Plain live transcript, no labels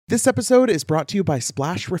This episode is brought to you by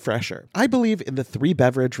Splash Refresher. I believe in the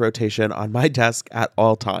 3-beverage rotation on my desk at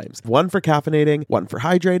all times. One for caffeinating, one for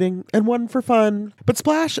hydrating, and one for fun. But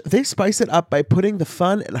Splash, they spice it up by putting the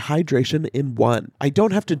fun and hydration in one. I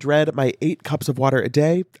don't have to dread my 8 cups of water a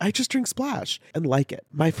day. I just drink Splash and like it.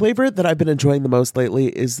 My flavor that I've been enjoying the most lately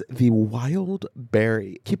is the Wild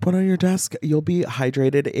Berry. Keep one on your desk. You'll be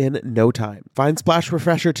hydrated in no time. Find Splash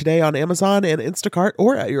Refresher today on Amazon and Instacart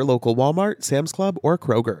or at your local Walmart, Sam's Club, or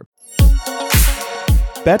Kroger.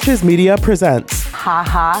 Betches Media presents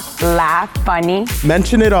Haha, laugh, funny.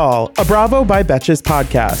 Mention It All, a Bravo by Betches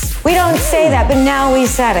podcast. We don't say that, but now we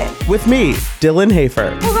said it. With me, Dylan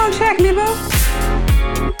Hafer. Hold on, check me, boo.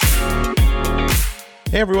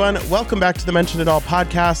 Hey everyone, welcome back to the Mention It All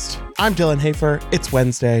podcast. I'm Dylan Hafer. It's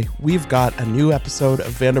Wednesday. We've got a new episode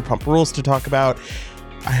of Vanderpump Rules to talk about.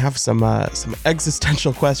 I have some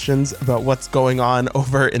existential questions about what's going on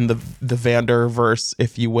over in the Vanderverse,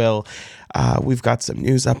 if you will. We've got some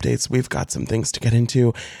news updates. We've got some things to get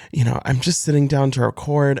into. You know, I'm just sitting down to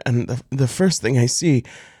record, and the first thing I see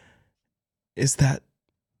is that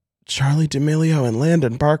Charli D'Amelio and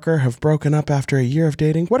Landon Barker have broken up after a year of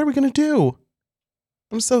dating. What are we going to do?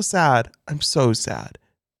 I'm so sad. I'm so sad.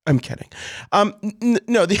 I'm kidding.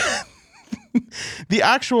 No, the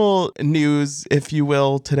actual news, if you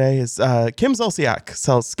will, today is Kim Zolciak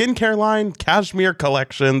sells skincare line Cashmere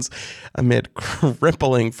Collections amid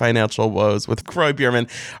crippling financial woes, with Croy Bierman,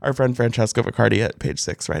 our friend Francesco Vicardi at Page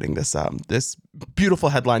 6, writing this this beautiful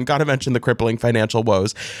headline. Gotta mention the crippling financial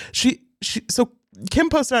woes. So Kim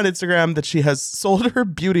posted on Instagram that she has sold her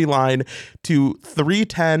beauty line to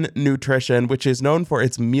 310 Nutrition, which is known for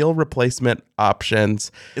its meal replacement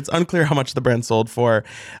options. It's unclear how much the brand sold for,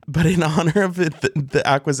 but in honor of the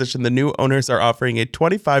acquisition, the new owners are offering a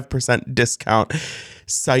 25% discount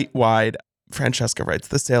site-wide. Francesca writes,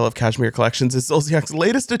 the sale of Cashmere Collections is Zolciak's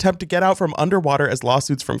latest attempt to get out from underwater as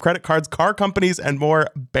lawsuits from credit cards, car companies, and more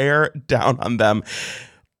bear down on them.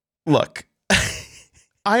 Look,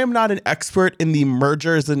 I am not an expert in the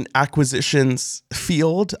mergers and acquisitions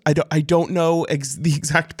field. I don't know the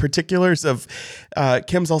exact particulars of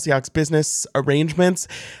Kim Zolciak's business arrangements.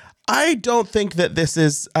 I don't think that this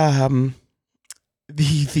is the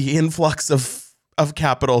influx of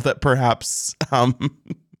capital that perhaps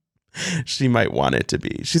she might want it to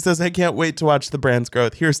be. She says, I can't wait to watch the brand's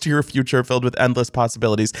growth. Here's to your future filled with endless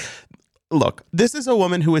possibilities. Look, this is a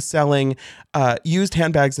woman who is selling used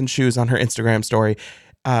handbags and shoes on her Instagram story.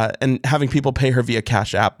 And having people pay her via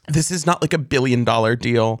Cash App. This is not like $1 billion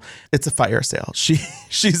deal. It's a fire sale.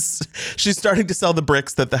 She's starting to sell the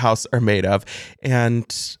bricks that the house are made of.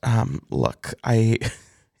 And look, I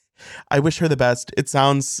wish her the best. It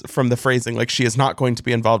sounds from the phrasing like she is not going to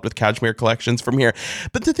be involved with Cashmere Collections from here.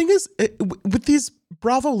 But the thing is, with these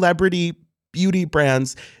Bravo celebrity beauty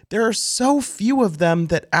brands, there are so few of them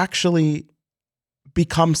that actually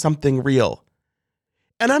become something real.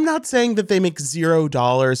 And I'm not saying that they make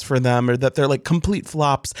 $0 for them or that they're like complete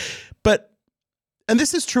flops, and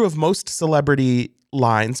this is true of most celebrity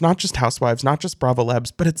lines, not just housewives, not just Bravo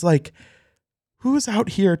Lebs, but it's like, who's out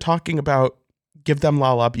here talking about Give Them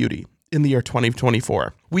Lala Beauty in the year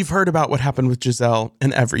 2024? We've heard about what happened with Giselle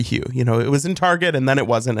and Every Hue. You know, it was in Target and then it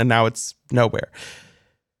wasn't, and now it's nowhere.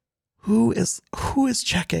 Who is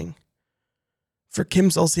checking for Kim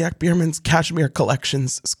Zolciak Bierman's Cashmere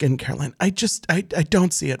Collections skincare line? I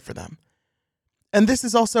don't see it for them. And this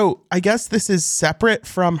is also, I guess this is separate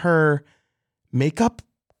from her makeup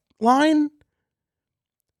line.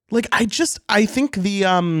 Like, I think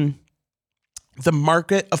the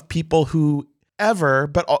market of people who ever,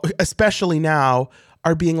 but especially now,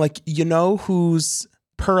 are being like, you know who's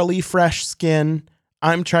pearly, fresh skin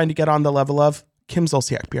I'm trying to get on the level of? Kim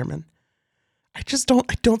Zolciak Bierman. I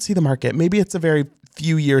don't see the market. Maybe it's a very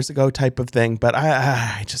few years ago type of thing, but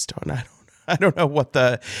I just don't. I don't know what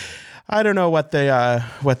the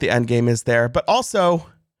end game is there. But also,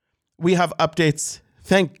 we have updates,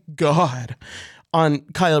 thank God, on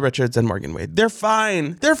Kyle Richards and Morgan Wade. They're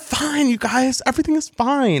fine. They're fine, you guys. Everything is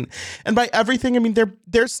fine. And by everything, I mean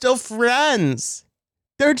they're still friends.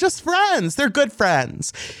 They're just friends. They're good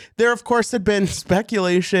friends. There, of course, had been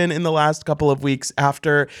speculation in the last couple of weeks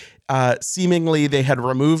after seemingly they had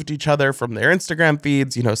removed each other from their Instagram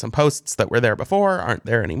feeds. You know, some posts that were there before aren't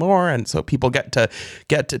there anymore. And so people get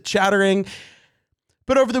to chattering.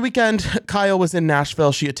 But over the weekend, Kyle was in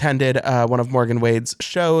Nashville. She attended one of Morgan Wade's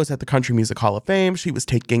shows at the Country Music Hall of Fame. She was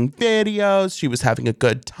taking videos. She was having a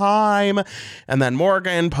good time. And then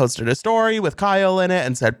Morgan posted a story with Kyle in it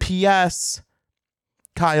and said, P.S.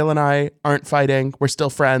 Kyle and I aren't fighting. We're still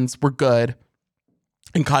friends. We're good.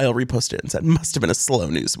 And Kyle reposted it and said, must have been a slow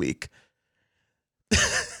news week.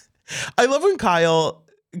 I love when Kyle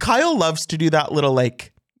loves to do that little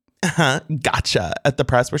like, gotcha at the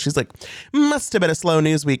press where she's like, must have been a slow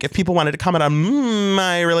news week if people wanted to comment on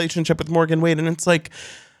my relationship with Morgan Wade. And it's like,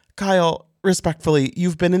 Kyle, respectfully,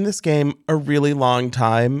 you've been in this game a really long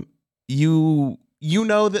time. You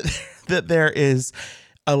know that that there is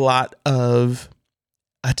a lot of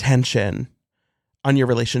attention on your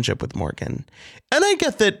relationship with Morgan. And I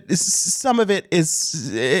get that some of it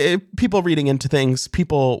is people reading into things,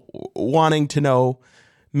 people wanting to know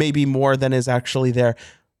maybe more than is actually there.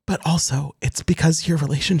 But also, it's because your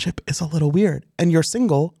relationship is a little weird and you're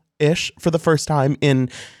single-ish for the first time in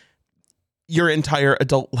your entire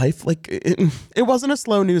adult life. Like, it wasn't a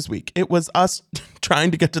slow news week. It was us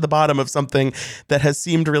trying to get to the bottom of something that has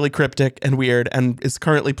seemed really cryptic and weird and is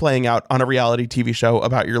currently playing out on a reality TV show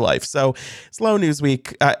about your life. So, slow news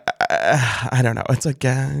week, I don't know. It's like,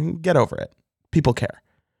 get over it. People care.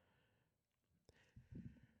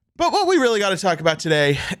 But what we really got to talk about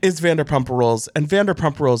today is Vanderpump Rules. And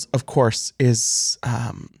Vanderpump Rules, of course, is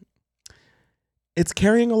it's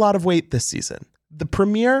carrying a lot of weight this season. The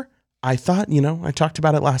premiere, I thought, I talked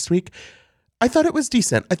about it last week. I thought it was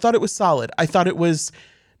decent. I thought it was solid. I thought it was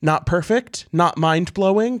not perfect, not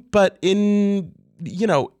mind-blowing, but in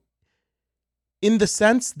the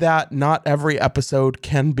sense that not every episode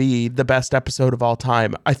can be the best episode of all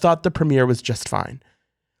time, I thought the premiere was just fine.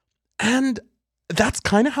 And that's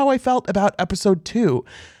kind of how I felt about episode 2.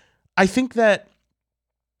 I think that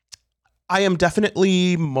I am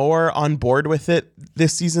definitely more on board with it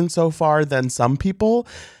this season so far than some people,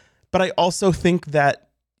 but I also think that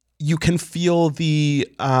you can feel the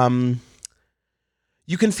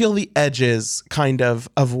edges kind of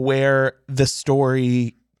where the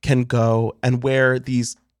story can go and where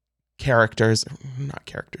these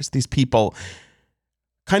these people,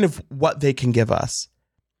 kind of what they can give us.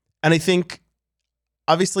 And I think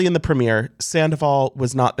obviously in the premiere, Sandoval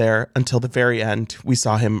was not there until the very end. We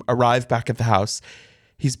saw him arrive back at the house.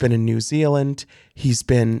 He's been in New Zealand. He's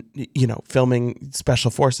been, filming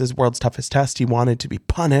Special Forces, World's Toughest Test. He wanted to be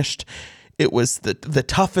punished. It was the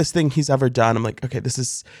toughest thing he's ever done. I'm like, okay, this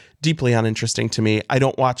is deeply uninteresting to me. I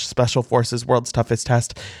don't watch Special Forces, World's Toughest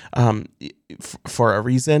Test for a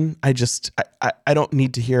reason. I don't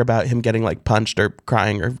need to hear about him getting like punched or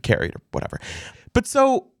crying or carried or whatever. But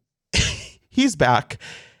so he's back.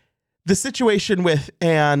 The situation with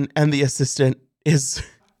Anne and the assistant is,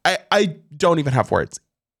 I don't even have words.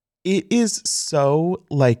 It is so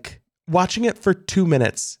like watching it for 2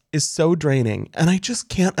 minutes is so draining. And I just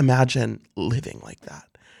can't imagine living like that.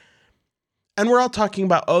 And we're all talking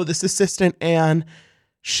about, this assistant Anne,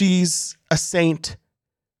 she's a saint.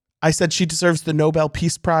 I said she deserves the Nobel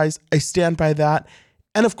Peace Prize. I stand by that.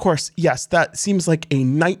 And of course, yes, that seems like a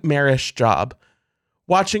nightmarish job.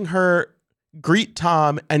 Watching her greet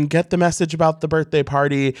Tom and get the message about the birthday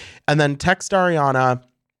party and then text Ariana.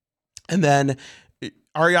 And then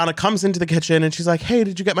Ariana comes into the kitchen and she's like, hey,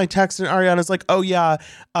 did you get my text? And Ariana's like, oh yeah,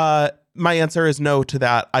 my answer is no to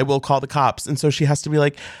that. I will call the cops. And so she has to be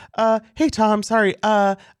like, hey Tom, sorry.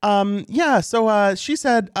 Yeah. So she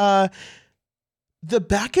said, the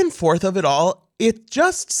back and forth of it all, it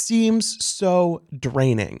just seems so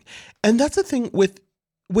draining. And that's the thing with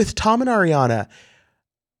Tom and Ariana.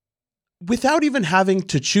 Without even having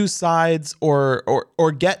to choose sides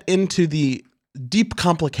or get into the deep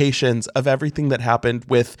complications of everything that happened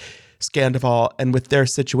with Scandival and with their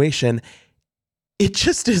situation, it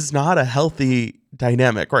just is not a healthy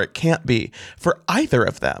dynamic, or it can't be for either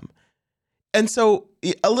of them. And so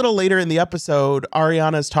a little later in the episode,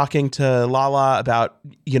 Ariana's talking to Lala about,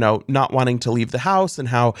 not wanting to leave the house and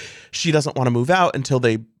how she doesn't want to move out until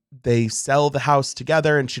they sell the house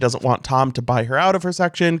together, and she doesn't want Tom to buy her out of her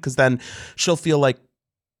section because then she'll feel like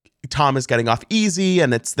Tom is getting off easy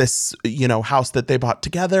and it's this, house that they bought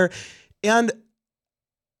together. And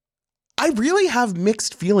I really have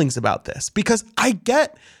mixed feelings about this because I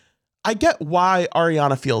get why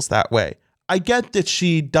Ariana feels that way. I get that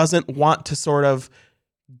she doesn't want to sort of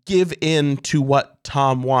give in to what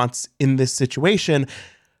Tom wants in this situation.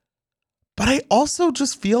 But I also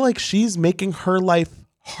just feel like she's making her life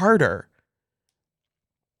harder.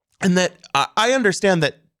 And that I understand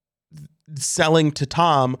that selling to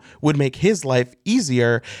Tom would make his life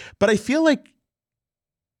easier. But I feel like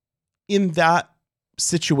in that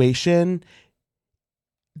situation,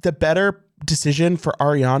 the better decision for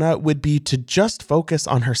Ariana would be to just focus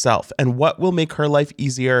on herself and what will make her life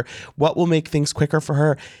easier, what will make things quicker for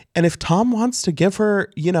her. And if Tom wants to give her,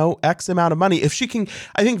 X amount of money, if she can,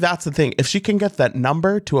 I think that's the thing. If she can get that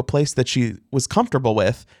number to a place that she was comfortable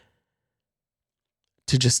with,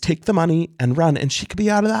 to just take the money and run, and she could be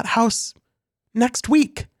out of that house next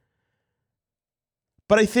week.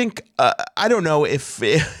 But I think, I don't know if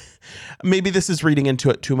maybe this is reading into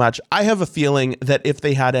it too much. I have a feeling that if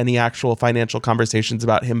they had any actual financial conversations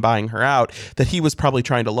about him buying her out, that he was probably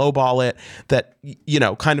trying to lowball it, that,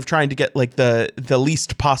 kind of trying to get like the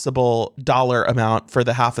least possible dollar amount for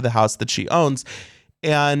the half of the house that she owns.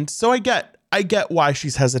 And so I get why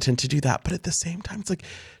she's hesitant to do that. But at the same time, it's like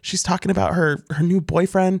she's talking about her new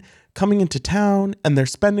boyfriend coming into town and they're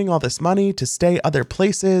spending all this money to stay other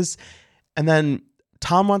places. And then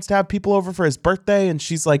Tom wants to have people over for his birthday. And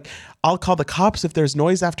she's like, I'll call the cops if there's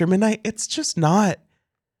noise after midnight. It's just not.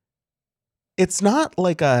 It's not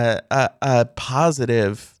like a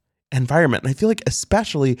positive environment. And I feel like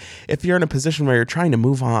especially if you're in a position where you're trying to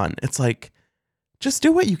move on, it's like, just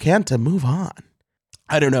do what you can to move on.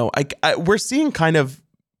 I don't know. We're seeing kind of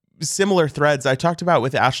similar threads I talked about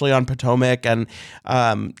with Ashley on Potomac and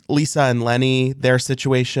Lisa and Lenny, their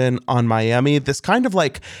situation on Miami. This kind of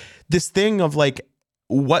like this thing of like,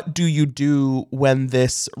 what do you do when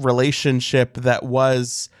this relationship that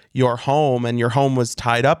was your home and your home was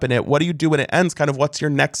tied up in it? What do you do when it ends? Kind of what's your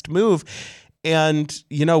next move? And,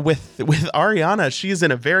 with Ariana, she's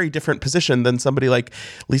in a very different position than somebody like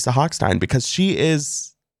Lisa Hochstein because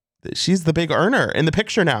she's the big earner in the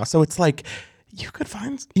picture now. So it's like you could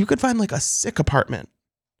find like a sick apartment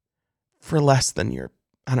for less than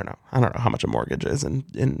I don't know how much a mortgage is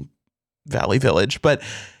in Valley Village, but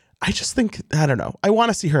I just think, I don't know. I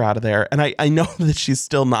want to see her out of there. And I know that she's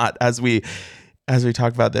still not as we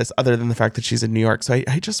talk about this, other than the fact that she's in New York. So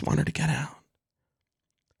I just want her to get out.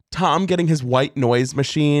 Tom getting his white noise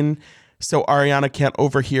machine so Ariana can't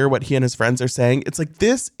overhear what he and his friends are saying. It's like,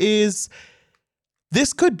 this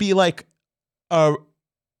could be like a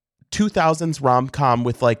 2000s rom-com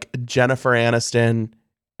with like Jennifer Aniston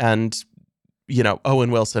and,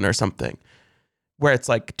 Owen Wilson or something, where it's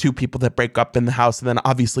like two people that break up in the house. And then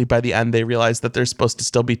obviously by the end, they realize that they're supposed to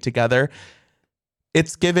still be together.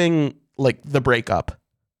 It's giving like the breakup,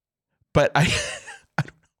 but I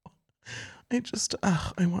don't know.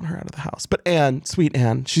 I want her out of the house. But Anne, sweet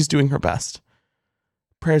Anne, she's doing her best.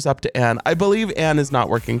 Prayers up to Anne. I believe Anne is not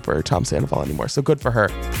working for Tom Sandoval anymore, so good for her.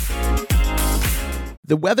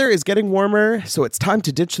 The weather is getting warmer, so it's time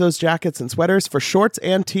to ditch those jackets and sweaters for shorts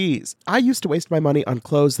and tees. I used to waste my money on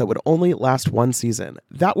clothes that would only last one season.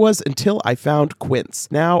 That was until I found Quince.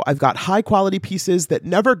 Now I've got high-quality pieces that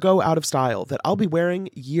never go out of style that I'll be wearing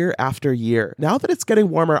year after year. Now that it's getting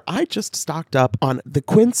warmer, I just stocked up on the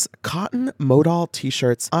Quince cotton modal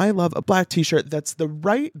t-shirts. I love a black t-shirt that's the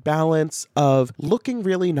right balance of looking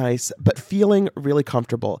really nice but feeling really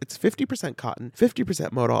comfortable. It's 50% cotton,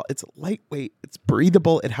 50% modal. It's lightweight, it's breathable.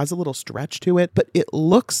 It has a little stretch to it, but it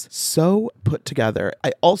looks so put together.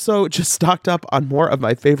 I also just stocked up on more of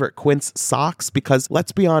my favorite Quince socks because,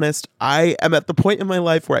 let's be honest, I am at the point in my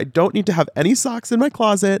life where I don't need to have any socks in my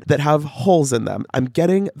closet that have holes in them. I'm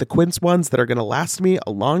getting the Quince ones that are going to last me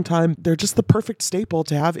a long time. They're just the perfect staple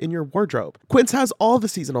to have in your wardrobe. Quince has all the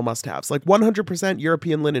seasonal must-haves, like 100%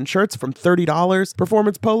 European linen shirts from $30,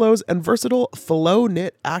 performance polos, and versatile flow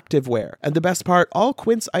knit activewear. And the best part, all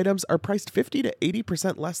Quince items are priced 50 to 80%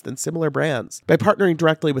 less than similar brands. By partnering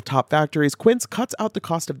directly with top factories, Quince cuts out the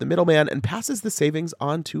cost of the middleman and passes the savings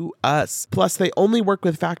on to us. Plus, they only work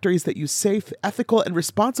with factories that use safe, ethical, and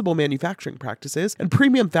responsible manufacturing practices and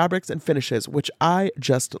premium fabrics and finishes, which I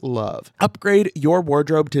just love. Upgrade your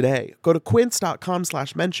wardrobe today. Go to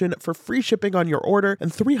quince.com/mention for free shipping on your order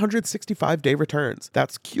and 365-day returns.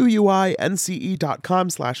 That's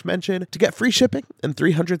QUINCE.com/mention to get free shipping and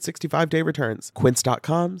 365-day returns.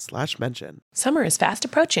 Quince.com/mention. Summer is fast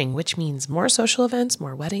approaching, which means more social events,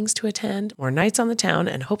 more weddings to attend, more nights on the town,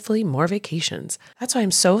 and hopefully more vacations. That's why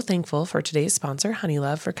I'm so thankful for today's sponsor,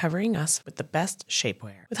 Honeylove, for covering us with the best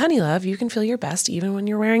shapewear. With Honeylove, you can feel your best even when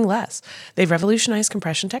you're wearing less. They've revolutionized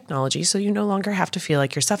compression technology, so you no longer have to feel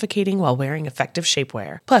like you're suffocating while wearing effective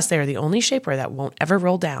shapewear. Plus, they are the only shapewear that won't ever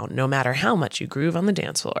roll down, no matter how much you groove on the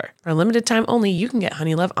dance floor. For a limited time only, you can get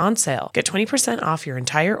Honeylove on sale. Get 20% off your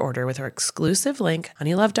entire order with our exclusive link,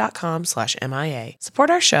 honeylove.com/MIA. Support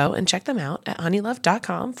our show and check them out at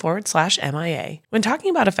honeylove.com/MIA. When talking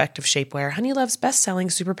about effective shapewear, Honeylove's best-selling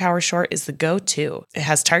Superpower Short is the go-to. It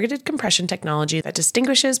has targeted compression technology that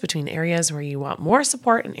distinguishes between areas where you want more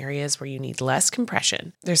support and areas where you need less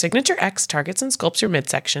compression. Their Signature X targets and sculpts your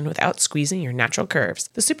midsection without squeezing your natural curves.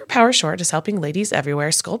 The Superpower Short is helping ladies everywhere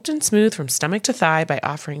sculpt and smooth from stomach to thigh by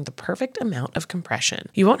offering the perfect amount of compression.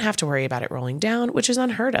 You won't have to worry about it rolling down, which is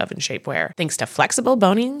unheard of in shapewear, thanks to flexible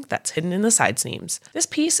boning that's hidden in the side seam. seams. This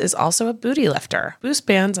piece is also a booty lifter. Boost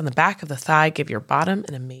bands on the back of the thigh give your bottom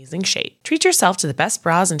an amazing shape. Treat yourself to the best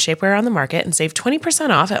bras and shapewear on the market and save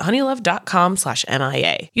 20% off at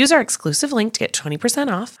honeylove.com/MIA. Use our exclusive link to get 20%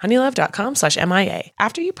 off, honeylove.com/MIA.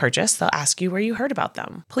 After you purchase, they'll ask you where you heard about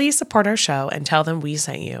them. Please support our show and tell them we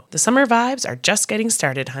sent you. The summer vibes are just getting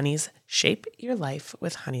started, honeys. Shape your life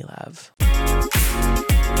with Honeylove.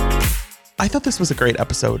 I thought this was a great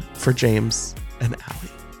episode for James and Allie.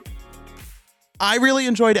 I really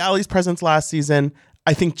enjoyed Allie's presence last season.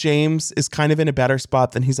 I think James is kind of in a better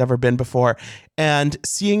spot than he's ever been before. And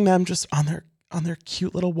seeing them just on their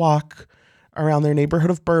cute little walk around their neighborhood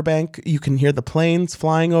of Burbank, you can hear the planes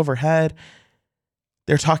flying overhead.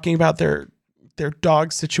 They're talking about their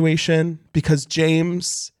dog situation because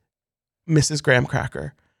James misses Graham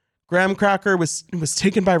Cracker. Graham Cracker was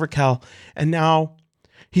taken by Raquel, and now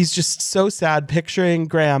he's just so sad picturing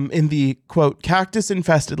Graham in the, quote,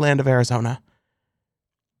 cactus-infested land of Arizona.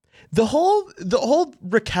 The whole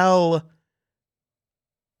Raquel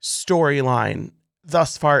storyline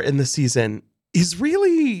thus far in the season is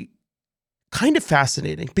really kind of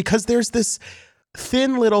fascinating because there's this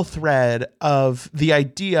thin little thread of the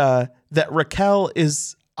idea that Raquel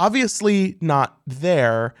is obviously not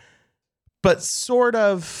there, but sort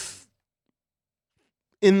of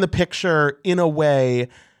in the picture in a way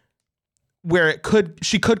where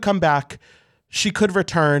she could come back, she could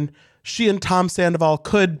return, she and Tom Sandoval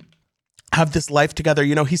could have this life together.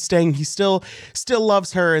 You know, he's staying, he still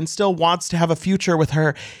loves her and still wants to have a future with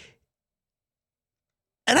her.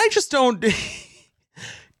 And I just don't,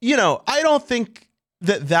 I don't think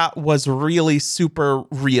that was really super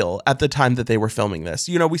real at the time that they were filming this.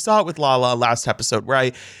 You know, we saw it with Lala last episode where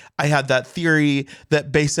I had that theory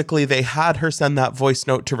that basically they had her send that voice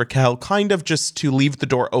note to Raquel kind of just to leave the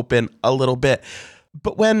door open a little bit.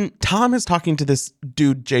 But when Tom is talking to this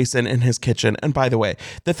dude, Jason, in his kitchen, and by the way,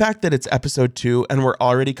 the fact that it's episode 2 and we're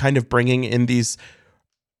already kind of bringing in these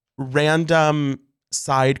random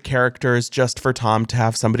side characters just for Tom to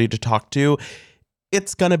have somebody to talk to,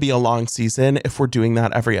 it's going to be a long season if we're doing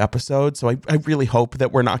that every episode. So I really hope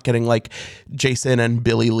that we're not getting like Jason and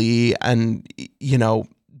Billy Lee and,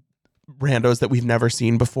 randos that we've never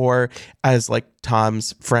seen before as like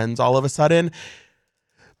Tom's friends all of a sudden.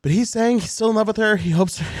 But he's saying he's still in love with her. He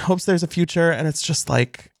hopes there's a future. And it's just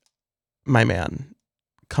like, my man,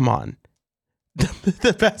 come on.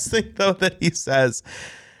 The best thing, though, that he says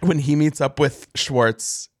when he meets up with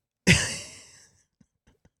Schwartz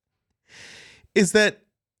is that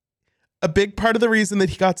a big part of the reason that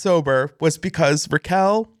he got sober was because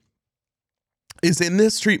Raquel is in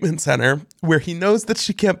this treatment center where he knows that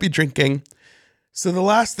she can't be drinking. So the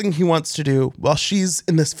last thing he wants to do while she's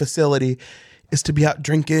in this facility is to be out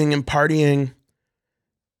drinking and partying,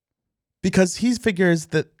 because he figures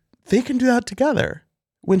that they can do that together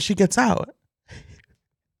when she gets out.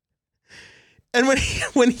 And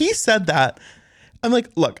when he said that, I'm like,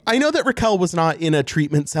 look, I know that Raquel was not in a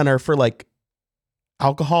treatment center for like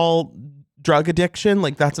alcohol, drug addiction.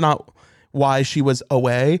 Like that's not why she was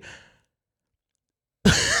away.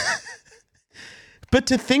 But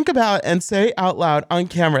to think about and say out loud on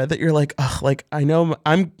camera that you're like, oh, like I know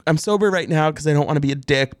I'm sober right now because I don't want to be a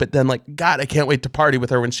dick, but then like, God, I can't wait to party with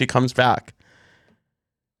her when she comes back.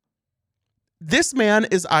 This man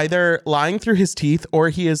is either lying through his teeth or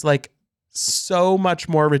he is like so much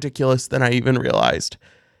more ridiculous than I even realized.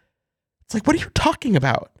 It's like, what are you talking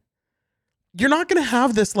about? You're not going to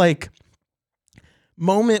have this like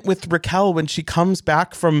moment with Raquel when she comes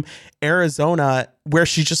back from Arizona where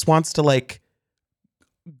she just wants to like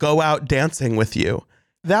go out dancing with you.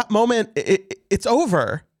 That moment, it's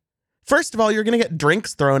over. First of all, you're going to get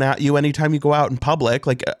drinks thrown at you anytime you go out in public.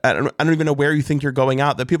 Like, I don't even know where you think you're going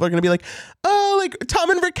out, that people are going to be like, oh, like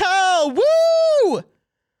Tom and Raquel, woo!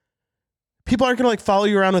 People aren't going to like follow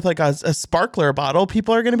you around with like a sparkler bottle.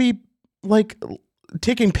 People are going to be like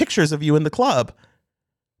taking pictures of you in the club,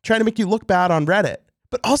 trying to make you look bad on Reddit.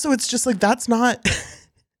 But also it's just like, that's not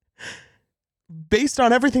based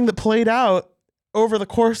on everything that played out over the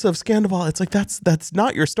course of Scandal. It's like, that's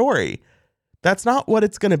not your story. That's not what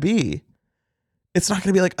it's going to be. It's not going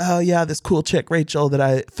to be like, oh yeah, this cool chick, Rachel, that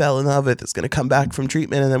I fell in love with is going to come back from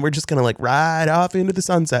treatment. And then we're just going to like ride off into the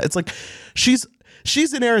sunset. It's like, she's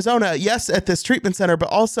in Arizona, yes, at this treatment center, but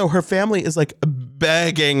also her family is like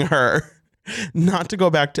begging her not to go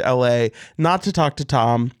back to LA, not to talk to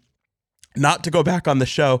Tom, not to go back on the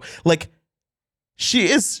show. Like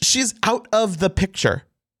she's out of the picture.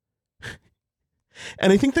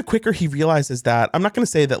 And I think the quicker he realizes that, I'm not going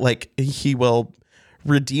to say that like he will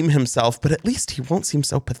redeem himself, but at least he won't seem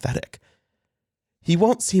so pathetic. He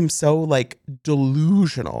won't seem so like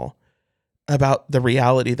delusional about the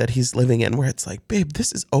reality that he's living in, where it's like, babe,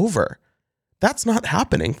 this is over. That's not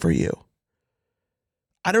happening for you.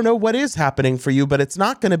 I don't know what is happening for you, but it's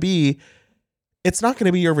not going to be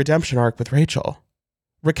your redemption arc with Raquel.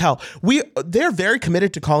 They're very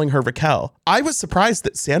committed to calling her Raquel. I was surprised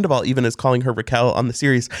that Sandoval even is calling her Raquel on the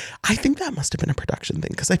series. I think that must have been a production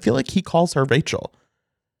thing, because I feel like he calls her Rachel.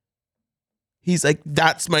 He's like,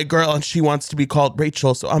 that's my girl and she wants to be called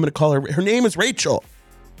Rachel, so I'm going to call her name is Rachel.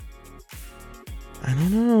 I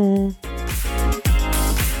don't know.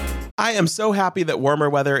 I am so happy that warmer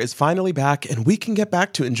weather is finally back and we can get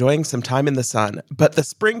back to enjoying some time in the sun. But the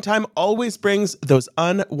springtime always brings those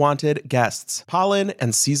unwanted guests, pollen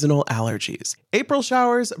and seasonal allergies. April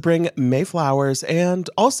showers bring May flowers and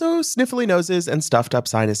also sniffly noses and stuffed up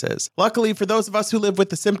sinuses. Luckily, for those of us who live with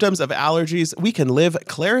the symptoms of allergies, we can live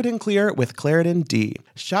Claritin Clear with Claritin D.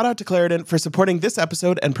 Shout out to Claritin for supporting this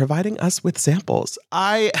episode and providing us with samples.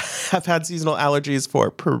 I have had seasonal allergies for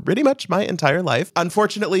pretty much my entire life.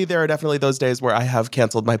 Unfortunately, there are definitely those days where I have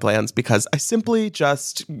canceled my plans because I simply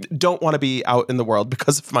just don't want to be out in the world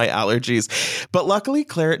because of my allergies. But luckily,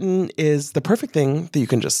 Claritin is the perfect thing that you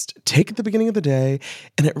can just take at the beginning of the day,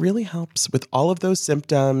 and it really helps with all of those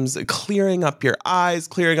symptoms, clearing up your eyes,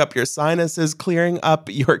 clearing up your sinuses, clearing up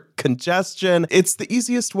your congestion. It's the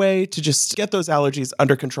easiest way to just get those allergies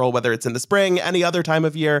under control, whether it's in the spring, any other time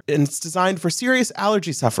of year, and it's designed for serious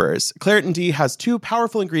allergy sufferers. Claritin D has 2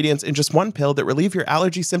 powerful ingredients in just 1 pill that relieve your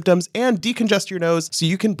allergy symptoms and decongest your nose so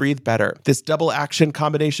you can breathe better. This double action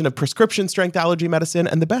combination of prescription strength allergy medicine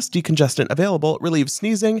and the best decongestant available relieves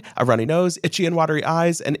sneezing, a runny nose, itchy and watery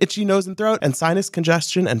eyes, an itchy nose and throat, and sinus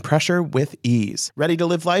congestion and pressure with ease. Ready to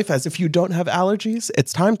live life as if you don't have allergies?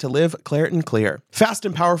 It's time to live Claritin Clear. Fast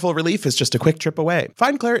and powerful relief is just a quick trip away.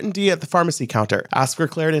 Find Claritin D at the pharmacy counter. Ask for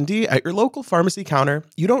Claritin D at your local pharmacy counter.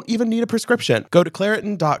 You don't even need a prescription. Go to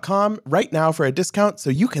Claritin.com right now for a discount so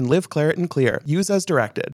you can live Claritin Clear. Use as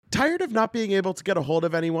directed. Tired of not being able to get a hold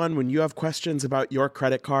of anyone when you have questions about your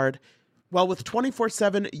credit card? Well, with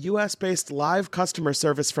 24/7 US-based live customer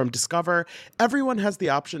service from Discover, everyone has the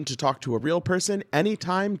option to talk to a real person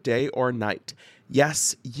anytime, day or night.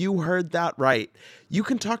 Yes, you heard that right. You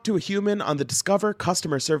can talk to a human on the Discover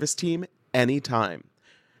customer service team anytime.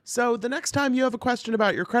 So the next time you have a question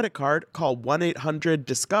about your credit card, call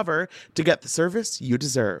 1-800-DISCOVER to get the service you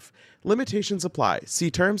deserve. Limitations apply. See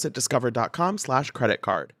terms at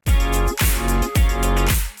discover.com/creditcard.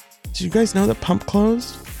 Did you guys know that Pump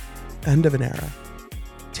closed? End of an era.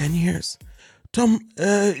 10 years. Tom,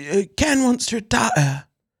 Ken wants to retire.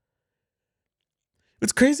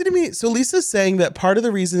 It's crazy to me. So Lisa's saying that part of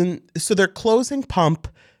the reason, so they're closing Pump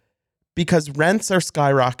because rents are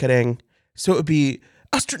skyrocketing. So it would be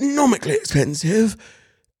astronomically expensive.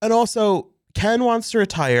 And also Ken wants to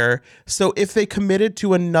retire. So if they committed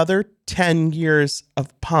to another 10 years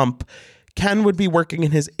of Pump, Ken would be working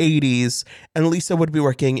in his 80s and Lisa would be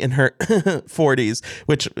working in her 40s,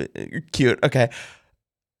 which cute. Okay.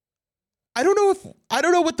 I don't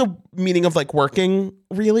know what the meaning of like working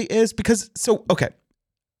really is, because okay.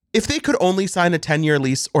 If they could only sign a 10-year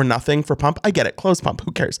lease or nothing for Pump, I get it. Close Pump.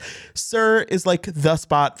 Who cares? SUR is like the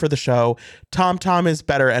spot for the show. Tom is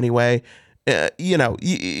better anyway.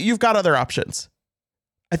 You've got other options.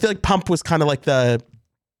 I feel like Pump was kind of like the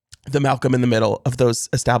Malcolm in the middle of those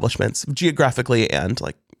establishments, geographically and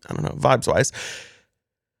like, I don't know, vibes wise.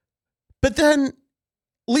 But then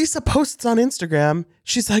Lisa posts on Instagram.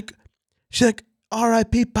 She's like,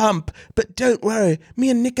 R.I.P. Pump, but don't worry, me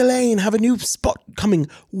and Nicolene have a new spot coming.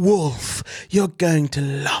 Wolf, you're going to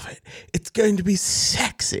love it. It's going to be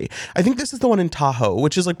sexy. I think this is the one in Tahoe,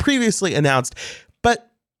 which is like previously announced.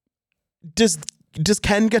 But does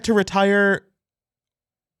Ken get to retire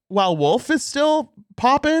while Wolf is still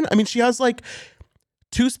popping? I mean, she has like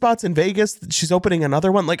 2 spots in Vegas. She's opening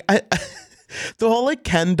another one. Like the whole like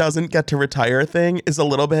Ken doesn't get to retire thing is a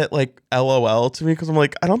little bit like LOL to me, because I'm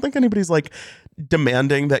like, I don't think anybody's like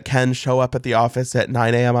demanding that Ken show up at the office at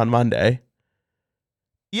 9 a.m. on Monday.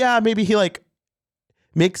 Yeah, maybe he like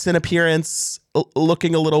makes an appearance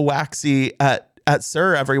looking a little waxy at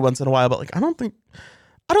SUR every once in a while, but like I don't think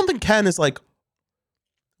Ken is like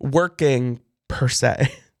working per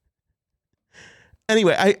se.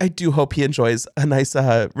 Anyway, I do hope he enjoys a nice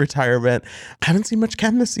retirement. I haven't seen much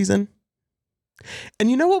Ken this season. And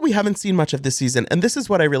you know what we haven't seen much of this season? And this is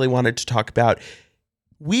what I really wanted to talk about.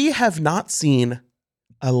 We have not seen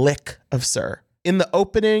a lick of SUR. In the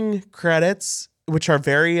opening credits, which are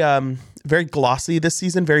very very glossy this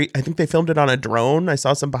season, I think they filmed it on a drone. I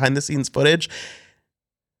saw some behind the scenes footage.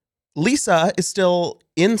 Lisa is still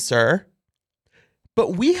in SUR,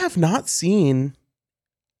 but we have not seen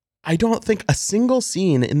I don't think a single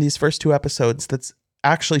scene in these first 2 episodes that's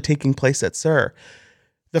actually taking place at SUR.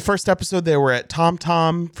 The first episode, they were at Tom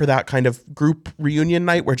Tom for that kind of group reunion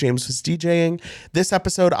night where James was DJing. This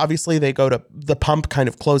episode, obviously, they go to the Pump kind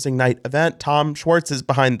of closing night event. Tom Schwartz is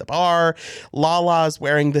behind the bar. Lala's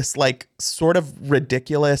wearing this like sort of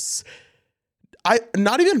ridiculous,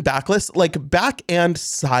 not even backless, like back and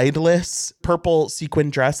sideless purple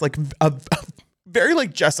sequin dress, like a very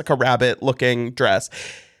like Jessica Rabbit looking dress.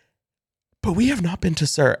 But we have not been to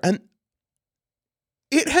SUR. And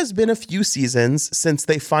it has been a few seasons since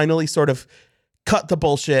they finally sort of cut the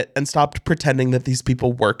bullshit and stopped pretending that these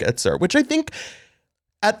people work at SUR, which I think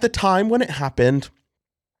at the time when it happened,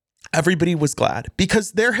 everybody was glad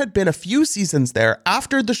because there had been a few seasons there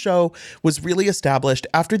after the show was really established,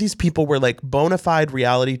 after these people were like bona fide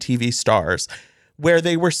reality TV stars, where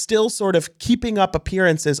they were still sort of keeping up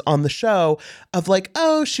appearances on the show of like,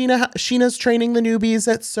 oh, Sheena's training the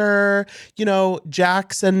newbies at SUR, you know,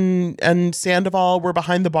 Jax and Sandoval were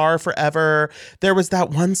behind the bar forever. There was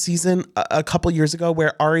that one season a couple years ago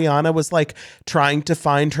where Ariana was like trying to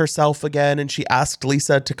find herself again, and she asked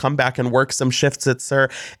Lisa to come back and work some shifts at SUR,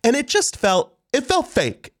 and it felt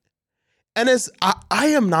fake. And as I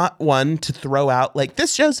am not one to throw out like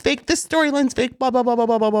this show's fake, this storyline's fake, blah, blah, blah, blah,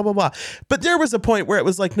 blah, blah, blah, blah, blah. But there was a point where it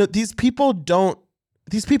was like, no, these people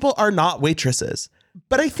are not waitresses.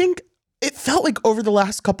 But I think it felt like over the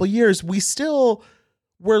last couple of years, we still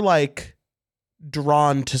were like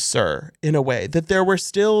drawn to SUR in a way, that there were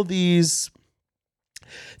still these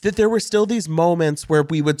moments where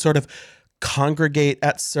we would sort of congregate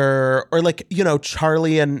at SUR, or like, you know,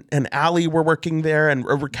 Charlie and Allie were working there, and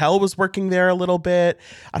Raquel was working there a little bit.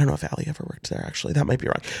 I don't know if Allie ever worked there, actually. That might be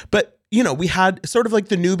wrong. But, you know, we had sort of like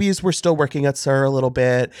the newbies were still working at SUR a little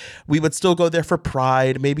bit. We would still go there for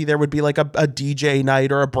Pride. Maybe there would be like a DJ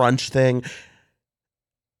night or a brunch thing.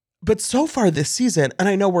 But so far this season, and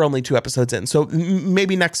I know we're only 2 episodes in, so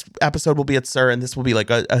maybe next episode will be at SUR and this will be like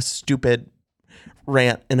a stupid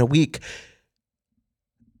rant in a week.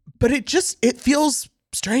 But it feels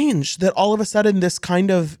strange that all of a sudden this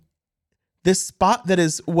spot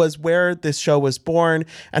that was where this show was born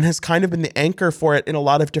and has kind of been the anchor for it in a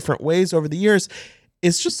lot of different ways over the years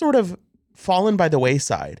is just sort of fallen by the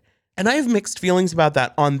wayside. And I have mixed feelings about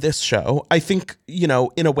that on this show. I think, you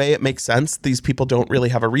know, in a way it makes sense. These people don't really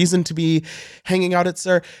have a reason to be hanging out at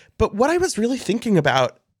SUR. But what I was really thinking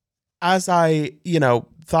about as I, you know,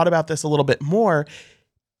 thought about this a little bit more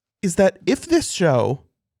is that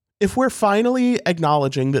if we're finally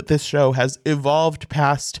acknowledging that this show has evolved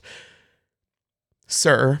past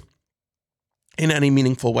SUR in any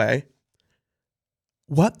meaningful way,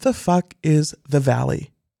 what the fuck is the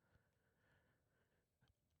Valley?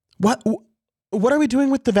 What are we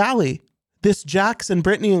doing with the Valley? This Jax and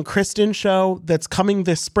Brittany and Kristen show that's coming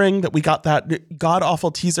this spring that we got that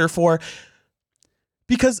god-awful teaser for.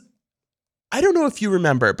 Because I don't know if you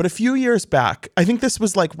remember, but a few years back, I think this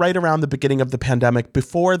was like right around the beginning of the pandemic,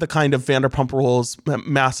 before the kind of Vanderpump Rules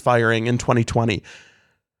mass firing in 2020.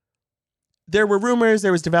 There were rumors,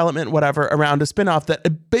 there was development, whatever, around a spinoff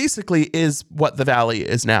that basically is what the Valley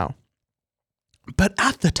is now. But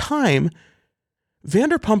at the time,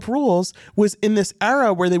 Vanderpump Rules was in this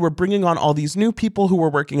era where they were bringing on all these new people who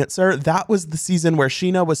were working at SUR. That was the season where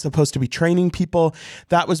Sheena was supposed to be training people.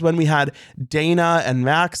 That was when we had Dana and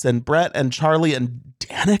Max and Brett and Charlie and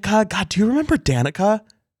Danica. God, do you remember Danica?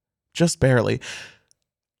 Just barely.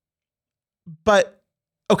 But,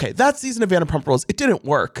 okay, that season of Vanderpump Rules, it didn't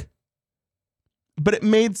work. But it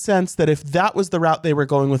made sense that if that was the route they were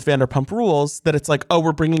going with Vanderpump Rules, that it's like, oh,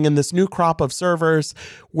 we're bringing in this new crop of servers.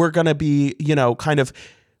 We're going to be, you know, kind of,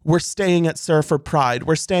 we're staying at SUR for Pride.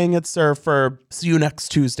 We're staying at SUR for See You Next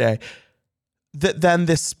Tuesday. That then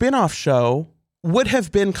this spinoff show would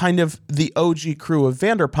have been kind of the OG crew of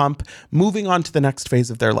Vanderpump moving on to the next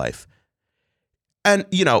phase of their life. And,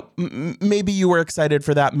 you know, maybe you were excited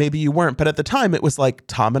for that. Maybe you weren't. But at the time, it was like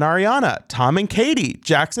Tom and Ariana, Tom and Katie,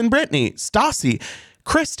 Jax and Brittany, Stassi,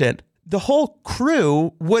 Kristen. The whole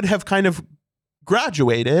crew would have kind of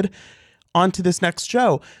graduated onto this next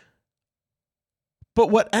show.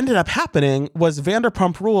 But what ended up happening was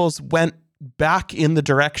Vanderpump Rules went back in the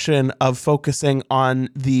direction of focusing on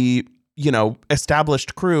the, you know,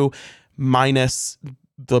 established crew minus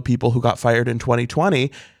the people who got fired in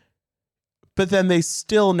 2020. But then they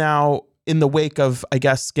still now, in the wake of, I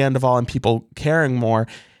guess, Scandival and people caring more,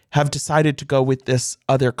 have decided to go with this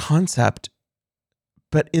other concept.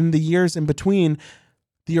 But in the years in between,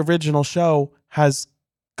 the original show has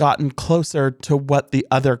gotten closer to what the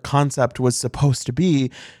other concept was supposed to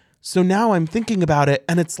be. So now I'm thinking about it,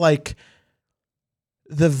 and it's like,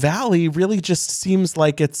 the Valley really just seems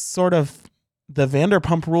like it's sort of the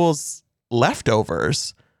Vanderpump Rules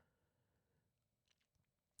leftovers.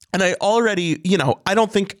 And I already, I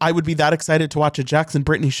don't think I would be that excited to watch a Jackson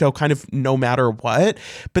Brittany show kind of no matter what.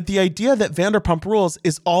 But the idea that Vanderpump Rules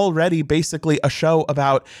is already basically a show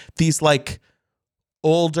about these like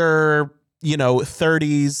older,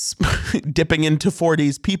 30s dipping into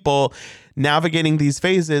 40s people navigating these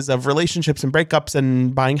phases of relationships and breakups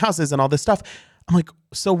and buying houses and all this stuff. I'm like,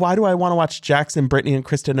 so why do I want to watch Jackson, Brittany, and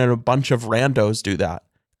Kristen and a bunch of randos do that?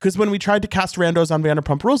 Because when we tried to cast randos on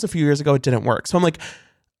Vanderpump Rules a few years ago, it didn't work. So I'm like,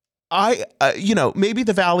 maybe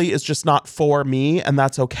the Valley is just not for me, and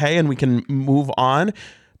that's okay, and we can move on.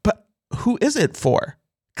 But who is it for?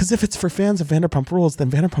 Because if it's for fans of Vanderpump Rules, then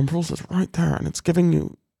Vanderpump Rules is right there, and it's giving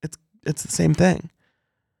you, it's the same thing.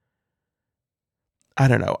 I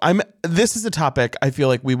don't know. This is a topic I feel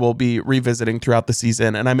like we will be revisiting throughout the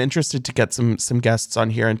season, and I'm interested to get some guests on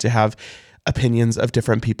here and to have opinions of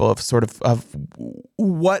different people of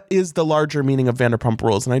what is the larger meaning of Vanderpump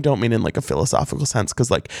Rules. And I don't mean in like a philosophical sense, because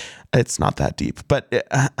like it's not that deep, but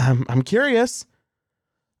I'm curious.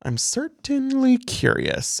 I'm certainly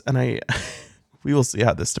curious, and we will see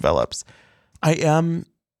how this develops. I'm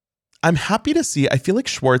happy to see. I feel like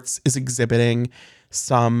Schwartz is exhibiting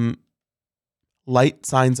some light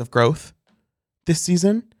signs of growth this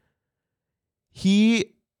season. He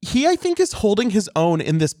I think is holding his own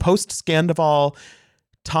in this post-Scandival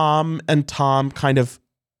Tom and Tom kind of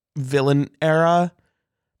villain era.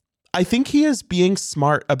 I think he is being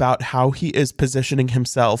smart about how he is positioning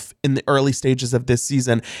himself in the early stages of this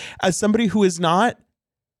season as somebody who he's not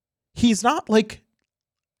like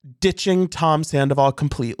ditching Tom Sandoval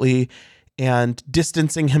completely and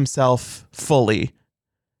distancing himself fully.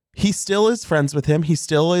 He still is friends with him. He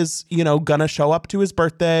still is, gonna show up to his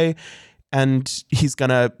birthday, and he's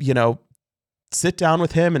gonna, sit down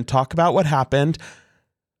with him and talk about what happened.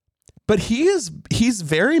 But he's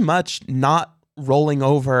very much not rolling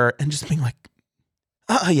over and just being like,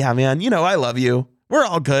 yeah, man, I love you. We're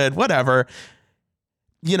all good, whatever.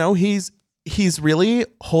 He's really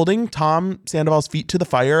holding Tom Sandoval's feet to the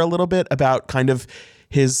fire a little bit about kind of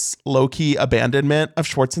his low-key abandonment of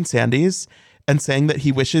Schwartz and Sandy's, and saying that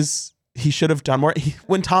he wishes he should have done more.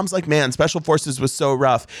 When Tom's like, man, Special Forces was so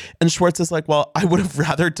rough. And Schwartz is like, well, I would have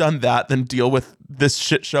rather done that than deal with this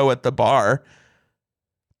shit show at the bar.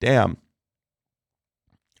 Damn.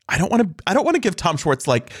 I don't want to give Tom Schwartz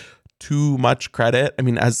like too much credit. I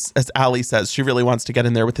mean, as Allie says, she really wants to get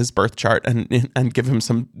in there with his birth chart and give him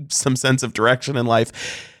some sense of direction in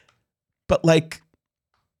life. But like,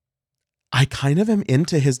 I kind of am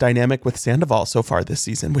into his dynamic with Sandoval so far this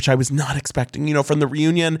season, which I was not expecting, from the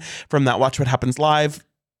reunion, from that Watch What Happens Live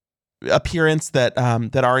appearance that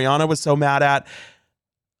Ariana was so mad at.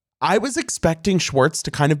 I was expecting Schwartz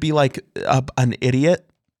to kind of be like an idiot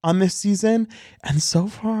on this season. And so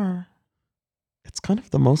far, it's kind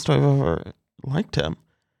of the most I've ever liked him.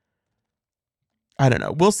 I don't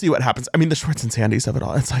know. We'll see what happens. I mean, the Schwartz and Sandys of it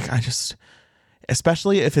all. It's like,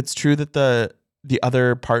 especially if it's true that the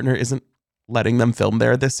other partner isn't letting them film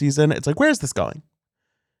there this season. It's like, where's this going?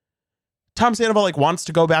 Tom Sandoval like wants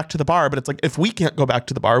to go back to the bar, but it's like, if we can't go back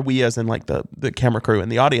to the bar, we as in like the camera crew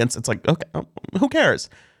and the audience, it's like, okay, who cares?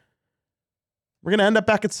 We're going to end up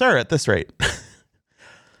back at SUR at this rate.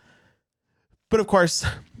 But of course,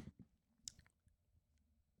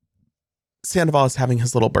 Sandoval is having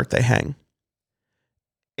his little birthday hang.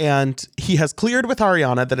 And he has cleared with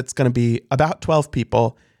Ariana that it's going to be about 12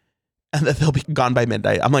 people and that they'll be gone by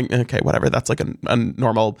midnight. I'm like, okay, whatever. That's like a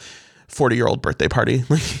normal 40-year-old birthday party.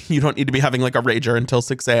 Like, you don't need to be having like a rager until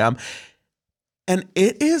 6 a.m. And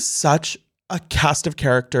it is such a cast of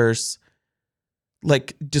characters,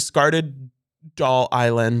 like discarded doll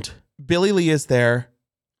island. Billy Lee is there.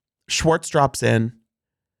 Schwartz drops in.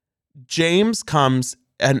 James comes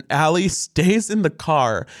and Allie stays in the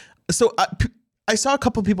car. So I saw a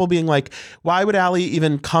couple people being like, why would Allie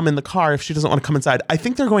even come in the car if she doesn't want to come inside? I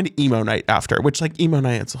think they're going to emo night after, which like emo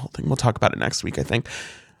night, it's a whole thing. We'll talk about it next week, I think.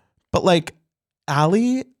 But like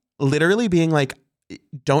Allie literally being like,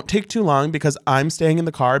 don't take too long because I'm staying in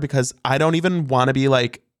the car because I don't even want to be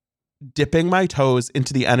like dipping my toes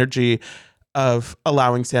into the energy of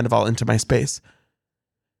allowing Sandoval into my space.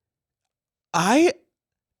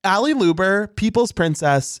 Allie Luber, People's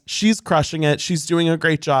Princess, she's crushing it. She's doing a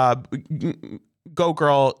great job. Go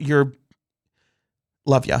girl,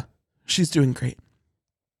 love ya. She's doing great.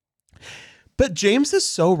 But James is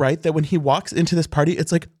so right that when he walks into this party,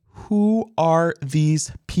 it's like, who are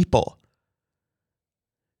these people?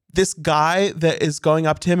 this guy that is going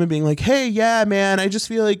up to him and being like, hey, yeah, man, I just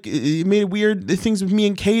feel like you made weird things with me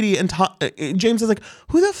and Katie. And James is like,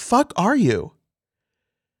 who the fuck are you?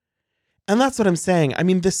 And that's what I'm saying. I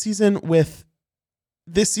mean, this season with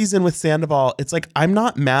Sandoval, it's like, I'm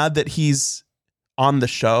not mad that he's on the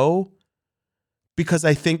show because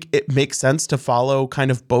I think it makes sense to follow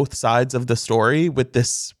kind of both sides of the story with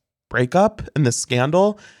this breakup and this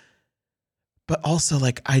scandal. But also,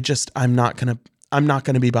 like, I'm not going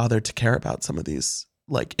to be bothered to care about some of these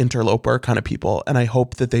like interloper kind of people. And I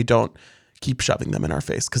hope that they don't keep shoving them in our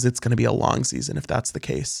face, because it's going to be a long season if that's the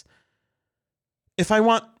case. If I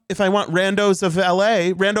want randos of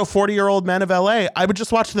LA, rando 40-year-old men of LA, I would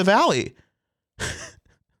just watch The Valley.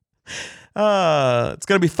 It's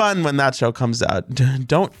going to be fun when that show comes out.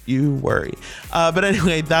 Don't you worry. But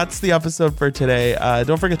anyway, that's the episode for today.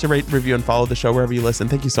 Don't forget to rate, review, and follow the show wherever you listen.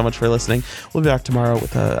 Thank you so much for listening. We'll be back tomorrow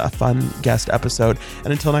with a fun guest episode.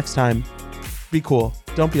 And until next time, be cool.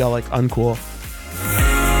 Don't be all like uncool.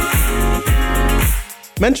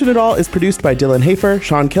 Mention It All is produced by Dylan Hafer,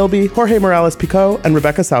 Sean Kilby, Jorge Morales-Pico, and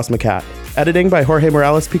Rebecca Sausmacat. Editing by Jorge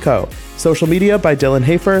Morales-Pico. Social media by Dylan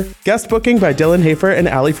Hafer. Guest booking by Dylan Hafer and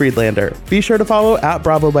Ali Friedlander. Be sure to follow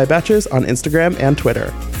 @Bravo by Betches on Instagram and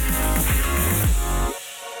Twitter.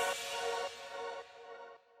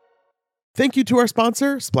 Thank you to our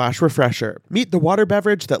sponsor, Splash Refresher. Meet the water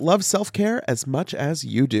beverage that loves self-care as much as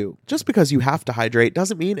you do. Just because you have to hydrate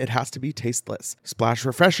doesn't mean it has to be tasteless. Splash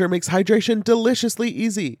Refresher makes hydration deliciously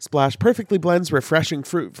easy. Splash perfectly blends refreshing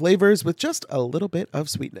fruit flavors with just a little bit of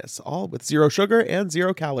sweetness, all with 0 sugar and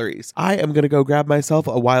 0 calories. I am going to go grab myself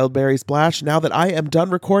a wild berry splash now that I am done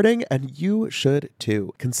recording, and you should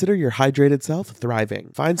too. Consider your hydrated self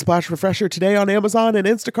thriving. Find Splash Refresher today on Amazon and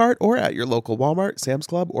Instacart, or at your local Walmart, Sam's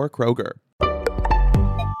Club, or Kroger.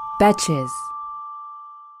 Betches.